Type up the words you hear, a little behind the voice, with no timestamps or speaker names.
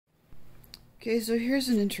Okay, so here's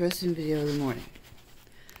an interesting video of the morning.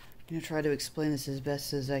 I'm going to try to explain this as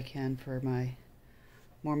best as I can for my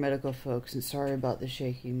more medical folks, and sorry about the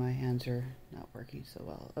shaking, my hands are not working so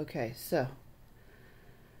well. Okay, so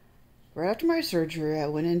right after my surgery, I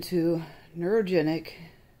went into neurogenic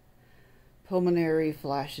pulmonary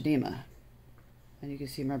flash edema. And you can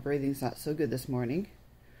see my breathing's not so good this morning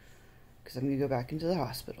because I'm going to go back into the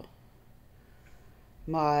hospital.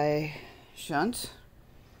 My shunt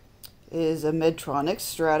is a Medtronic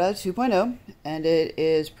Strata 2.0, and it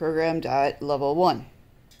is programmed at level 1.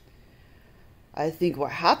 I think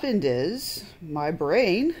what happened is my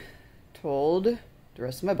brain told the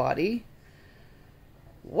rest of my body,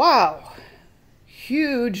 wow,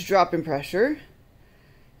 huge drop in pressure,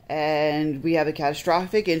 and we have a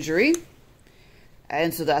catastrophic injury.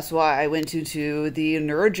 And so that's why I went into the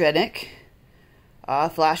neurogenic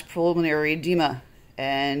flash pulmonary edema.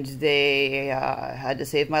 And they had to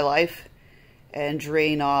save my life and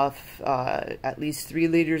drain off at least 3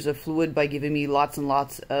 liters of fluid by giving me lots and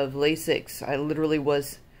lots of Lasix. I literally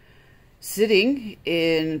was sitting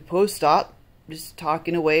in post-op, just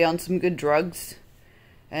talking away on some good drugs.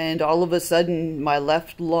 And all of a sudden, my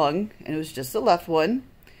left lung, and it was just the left one,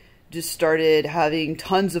 just started having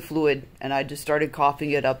tons of fluid. And I just started coughing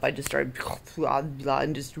it up. I just started,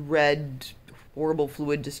 and just red, horrible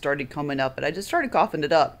fluid just started coming up, and I just started coughing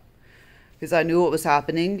it up because I knew what was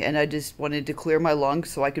happening, and I just wanted to clear my lungs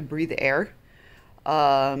so I could breathe air.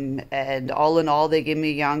 And all in all, they gave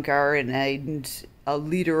me Yankar, and a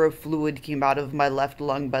liter of fluid came out of my left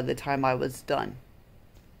lung by the time I was done.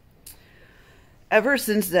 Ever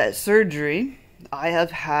since that surgery, I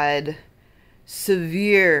have had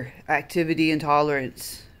severe activity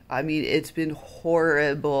intolerance. I mean, it's been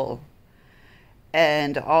horrible.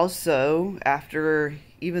 And also, after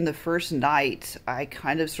even the first night, I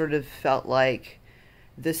kind of sort of felt like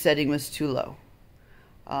the setting was too low.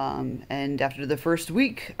 And after the first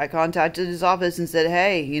week, I contacted his office and said,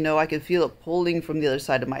 hey, you know, I could feel it pulling from the other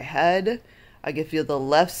side of my head. I could feel the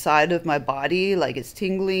left side of my body, like it's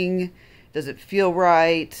tingling. Doesn't feel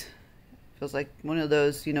right. It feels like one of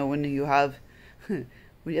those, you know, when you have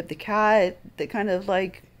the cat that kind of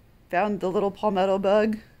like found the little palmetto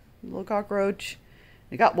bug, the little cockroach.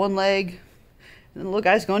 It got one leg, and the little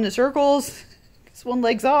guy's going in circles because one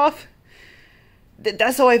leg's off.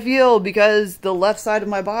 That's how I feel, because the left side of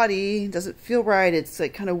my body doesn't feel right. It's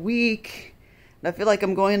like kind of weak, and I feel like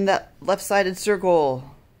I'm going in that left-sided circle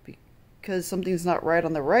because something's not right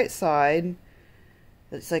on the right side.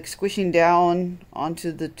 It's like squishing down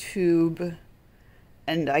onto the tube,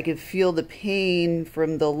 and I can feel the pain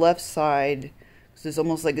from the left side because it's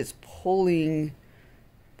almost like it's pulling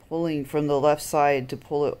from the left side to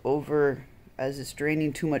pull it over as it's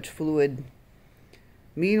draining too much fluid.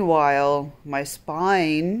 Meanwhile, my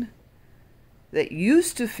spine, that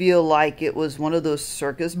used to feel like it was one of those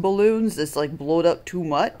circus balloons that's like blowed up too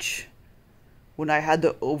much when I had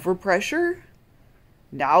the overpressure,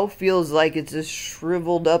 now feels like it's a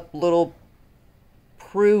shriveled up little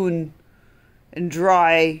prune and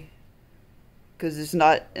dry because there's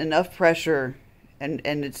not enough pressure. And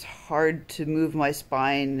it's hard to move my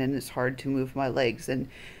spine, and it's hard to move my legs. And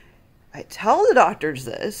I tell the doctors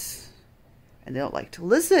this, and they don't like to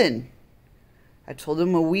listen. I told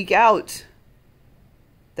them a week out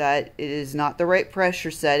that it is not the right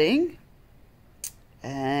pressure setting.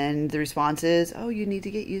 And the response is, oh, you need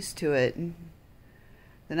to get used to it.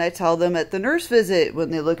 Then I tell them at the nurse visit,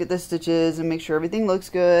 when they look at the stitches and make sure everything looks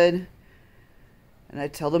good. And I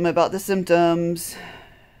tell them about the symptoms.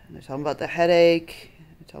 I tell them about the headache,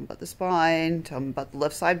 I tell them about the spine, I tell them about the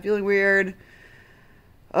left side feeling weird.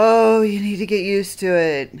 Oh, you need to get used to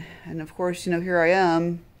it. And of course, you know, here I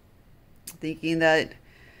am thinking that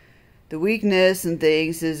the weakness and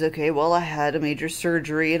things is, okay, well, I had a major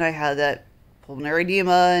surgery and I had that pulmonary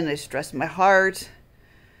edema and I stressed my heart.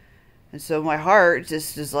 And so my heart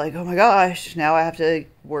just is like, oh my gosh, now I have to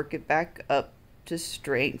work it back up to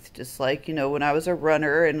strength. Just like, you know, when I was a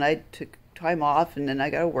runner and I took time off, and then I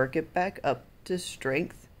gotta work it back up to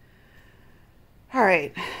strength. All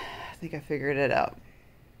right, I think I figured it out.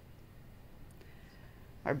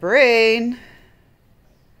 My brain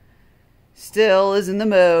still is in the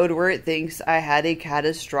mode where it thinks I had a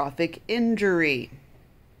catastrophic injury.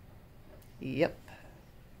 Yep.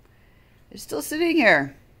 It's still sitting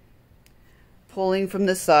here, pulling from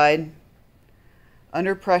this side,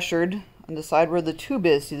 under pressured on the side where the tube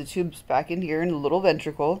is. See, the tube's back in here in the little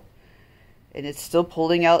ventricle. And it's still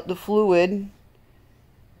pulling out the fluid, and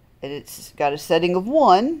it's got a setting of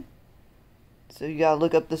 1. So you gotta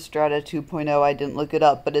look up the Strata 2.0. I didn't look it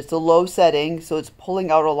up, but it's a low setting, so it's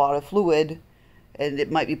pulling out a lot of fluid. and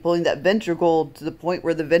it might be pulling that ventricle to the point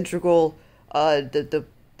where the ventricle, the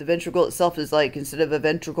ventricle itself is like, instead of a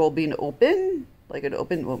ventricle being open, like an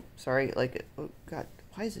open, oh, sorry, like, oh God,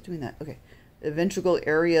 why is it doing that? Okay, the ventricle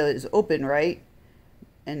area is open, right?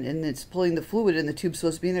 And it's pulling the fluid, and the tube's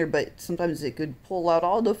supposed to be in there, but sometimes it could pull out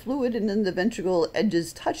all the fluid, and then the ventricle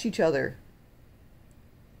edges touch each other.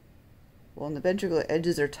 Well, when the ventricle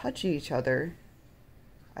edges are touching each other,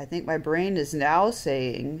 I think my brain is now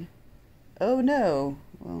saying, oh no,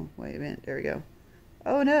 well, wait a minute, there we go.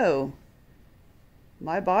 Oh no,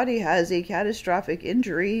 my body has a catastrophic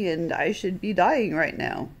injury and I should be dying right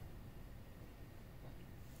now.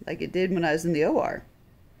 Like it did when I was in the OR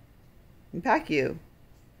in PACU.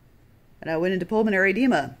 And I went into pulmonary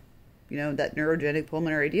edema, you know, that neurogenic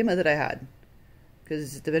pulmonary edema that I had.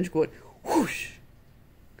 Because the ventricle went whoosh,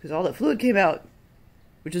 because all that fluid came out,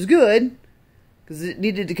 which is good, because it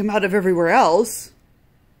needed to come out of everywhere else.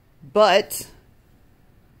 But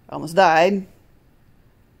I almost died.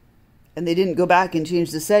 And they didn't go back and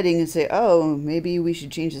change the setting and say, oh, maybe we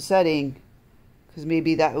should change the setting, because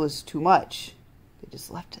maybe that was too much. They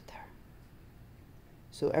just left it there.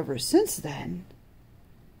 So ever since then,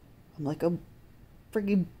 I'm like a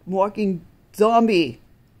freaking walking zombie.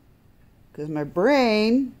 Because my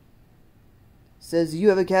brain says you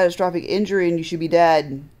have a catastrophic injury and you should be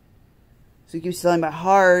dead. So it keeps telling my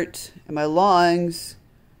heart and my lungs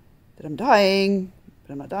that I'm dying,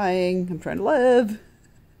 but I'm not dying. I'm trying to live.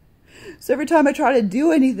 So every time I try to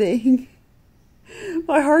do anything,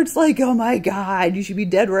 my heart's like, oh my God, you should be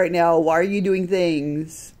dead right now. Why are you doing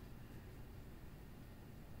things?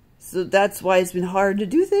 So that's why it's been hard to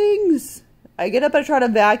do things. I get up, I try to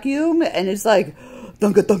vacuum, and it's like,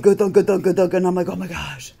 thunka, thunka, thunka, thunka, thunka, and I'm like, oh my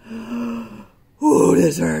gosh. Ooh,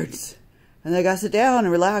 this hurts. And then I gotta sit down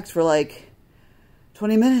and relax for like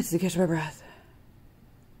 20 minutes to catch my breath.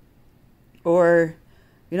 Or,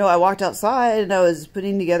 you know, I walked outside and I was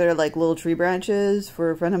putting together like little tree branches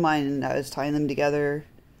for a friend of mine, and I was tying them together.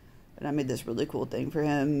 And I made this really cool thing for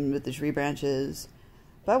him with the tree branches.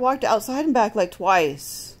 But I walked outside and back like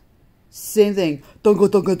twice. Same thing. Thunka,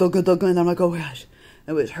 thunka, thunka, thunka. And I'm like, oh gosh.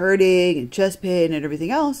 It was hurting and chest pain and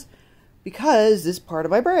everything else, because this part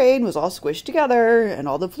of my brain was all squished together and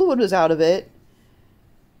all the fluid was out of it.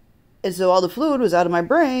 And so all the fluid was out of my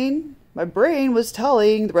brain. My brain was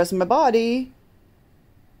telling the rest of my body,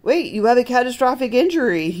 wait, you have a catastrophic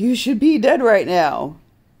injury. You should be dead right now.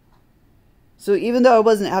 So even though I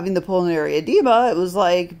wasn't having the pulmonary edema, it was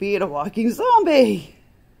like being a walking zombie.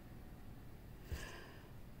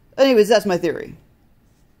 Anyways, that's my theory.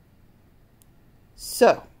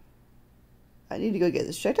 So, I need to go get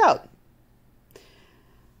this checked out.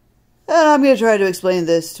 And I'm going to try to explain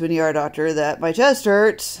this to an ER doctor that my chest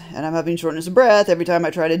hurts and I'm having shortness of breath every time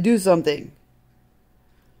I try to do something.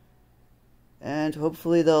 And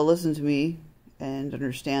hopefully they'll listen to me and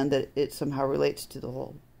understand that it somehow relates to the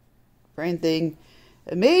whole brain thing.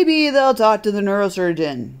 And maybe they'll talk to the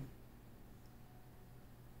neurosurgeon.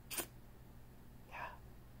 Yeah.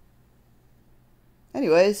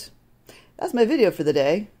 Anyways, that's my video for the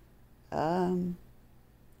day. It'd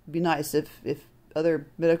be nice if other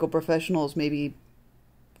medical professionals maybe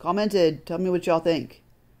commented. Tell me what y'all think.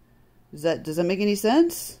 Does that make any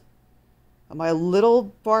sense? Am I a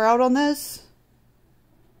little far out on this?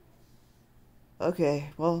 Okay,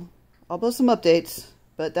 well, I'll post some updates,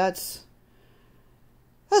 but that's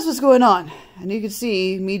what's going on. And you can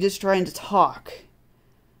see me just trying to talk.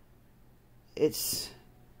 It's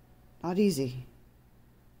not easy.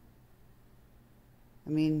 I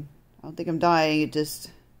mean, I don't think I'm dying, it's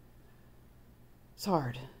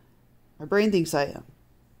hard. My brain thinks I am.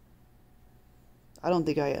 I don't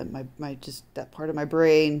think I am. My just that part of my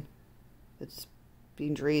brain that's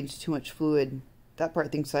being drained too much fluid, that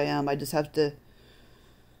part thinks I am. I just have to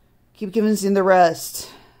keep convincing the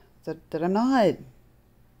rest that I'm not.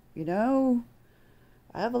 You know?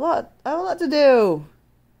 I have a lot to do.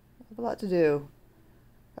 I have a lot to do.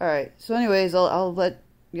 Alright, so anyways, I'll let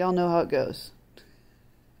y'all know how it goes.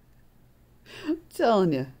 I'm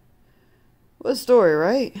telling you. What a story,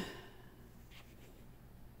 right?